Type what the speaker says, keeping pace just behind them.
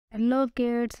Hello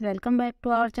kids, welcome back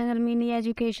to our channel Mini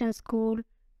Education School.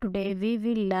 Today we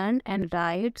will learn and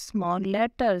write small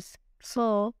letters.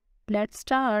 So let's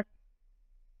start.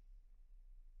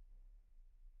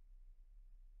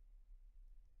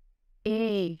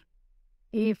 A.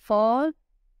 A for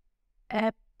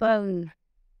apple.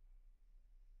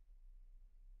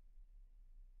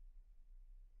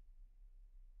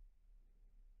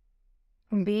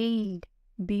 B.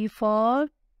 B for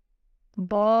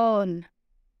ball.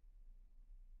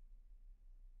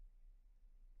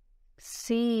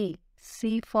 C.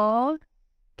 C for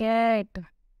cat.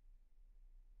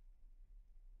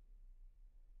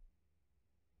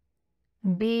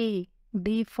 D.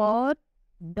 D for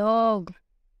dog.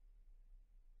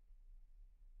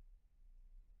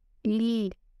 E.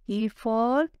 E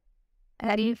for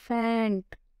elephant.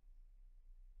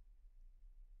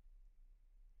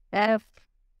 F.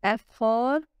 F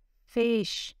for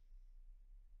fish.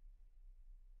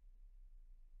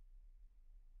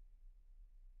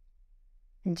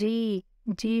 G.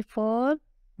 G for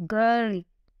girl.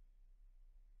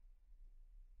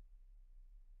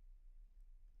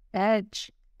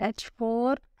 H. H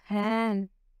for hand.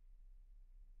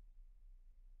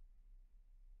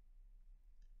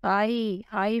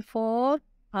 I for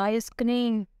ice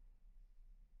cream.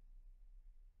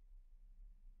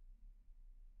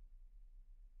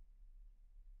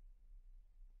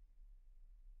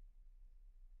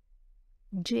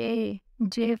 J.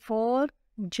 J for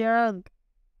jug.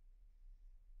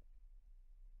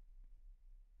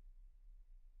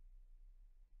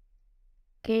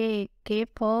 K. K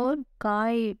for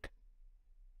kite.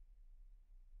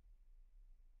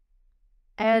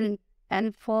 L.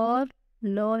 L for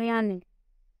lion.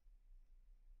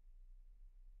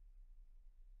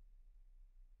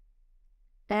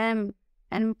 M.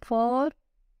 M for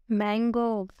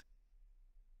mango.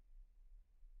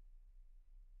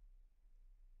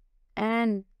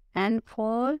 N. N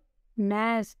for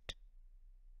nest.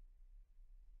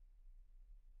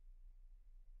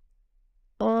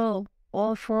 O.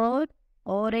 O for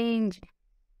orange.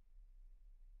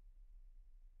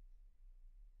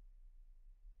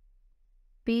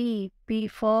 P. P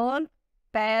for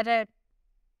parrot.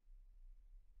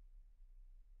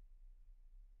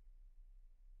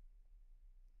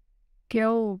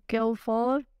 Q. Q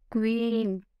for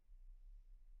queen.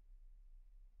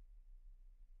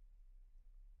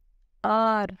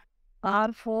 R.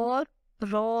 R for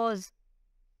rose.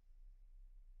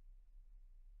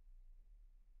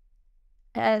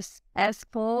 S. S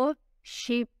for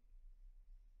sheep.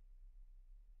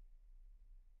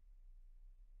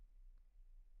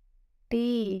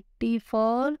 T. T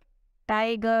for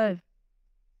tiger.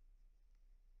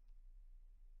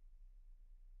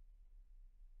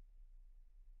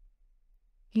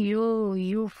 U.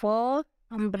 U for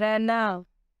umbrella.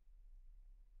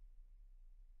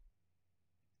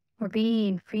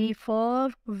 V. V for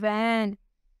van.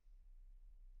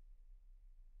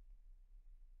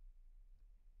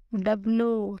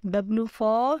 W. W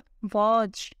for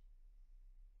watch.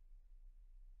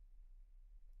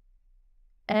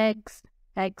 X.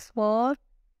 X for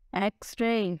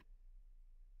X-ray.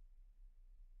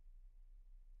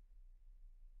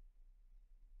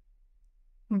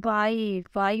 Y.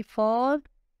 Y for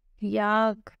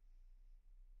yak.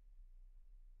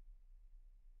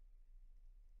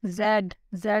 Z.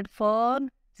 Z for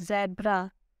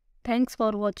zebra. Thanks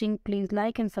for watching. Please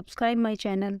like and subscribe my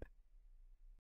channel.